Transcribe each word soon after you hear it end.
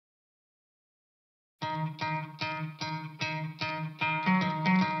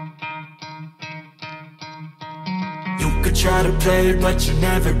could try to play, but you're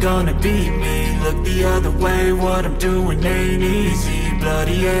never gonna beat me. Look the other way, what I'm doing ain't easy.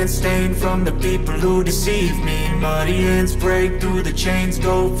 Bloody hands stained from the people who deceive me. Muddy hands break through the chains,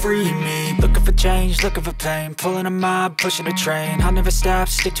 go free me. Looking for change, looking for pain, pulling a mob, pushing a train. I'll never stop,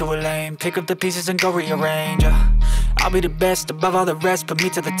 stick to a lane, pick up the pieces and go rearrange. I'll be the best above all the rest, put me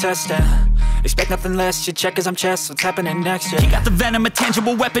to the test and expect nothing less, your check as I'm chess, what's happening next, yeah. He got the venom, a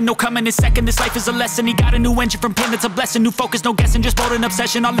tangible weapon, no coming in second. This life is a lesson, he got a new engine from pain, that's a blessing. New focus, no guessing, just bold and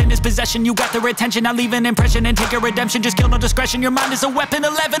obsession, all in his possession. You got their attention, I'll leave an impression and take a redemption. Just kill, no discretion, your mind is a weapon.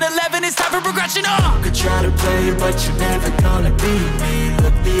 11-11, it's time for progression, You could try to play, but you're never gonna beat me.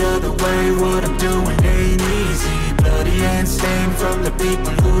 Look the other way, what I'm doing ain't easy. Bloody hands stained from the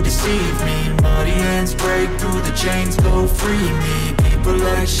people who deceive me. Muddy hands break through the chains, go free me. People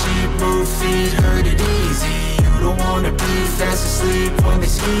like sheep move feet, hurt it easy. You don't wanna be fast asleep when they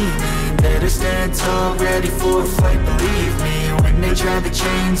scheming. Better stand tall, ready for a fight, believe me. When they try the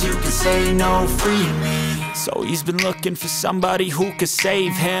chains, you can say no, free me. So he's been looking for somebody who could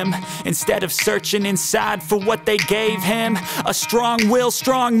save him, instead of searching inside for what they gave him. A strong will,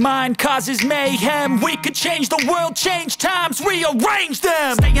 strong mind causes mayhem. We could change the world, change times, rearrange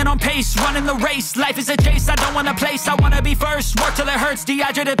them. Staying on pace, running the race. Life is a chase, I don't want a place, I wanna be first. Work till it hurts,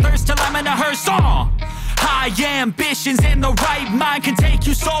 dehydrated thirst till I'm in a hearse. High ambitions in the right mind can take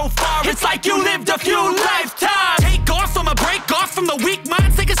you so far. It's like you lived a few lifetimes. Take off from a break off from the weak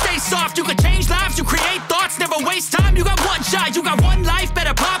minds, they can stay soft. You can change lives, you create thoughts, never waste time. You got one shot, you got one life,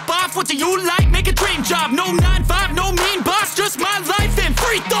 better pop off. What do you like? Make a dream job. No 9-5, no mean boss, just my life and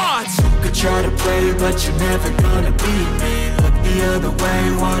free thoughts. You could try to play, but you're never gonna beat me. Look the other way,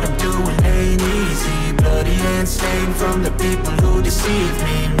 what I'm doing ain't easy. Bloody hands stained from the people who deceive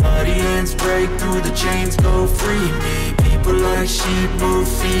me. Muddy hands break through the chains, go free me. People like sheep move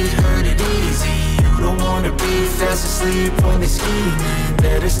feet, hurt it easy. You don't wanna be fast asleep when they scheming.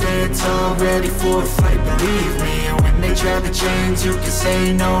 Better stand tall, ready for a fight, believe me. When they try the chains, you can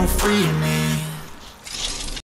say no, free me.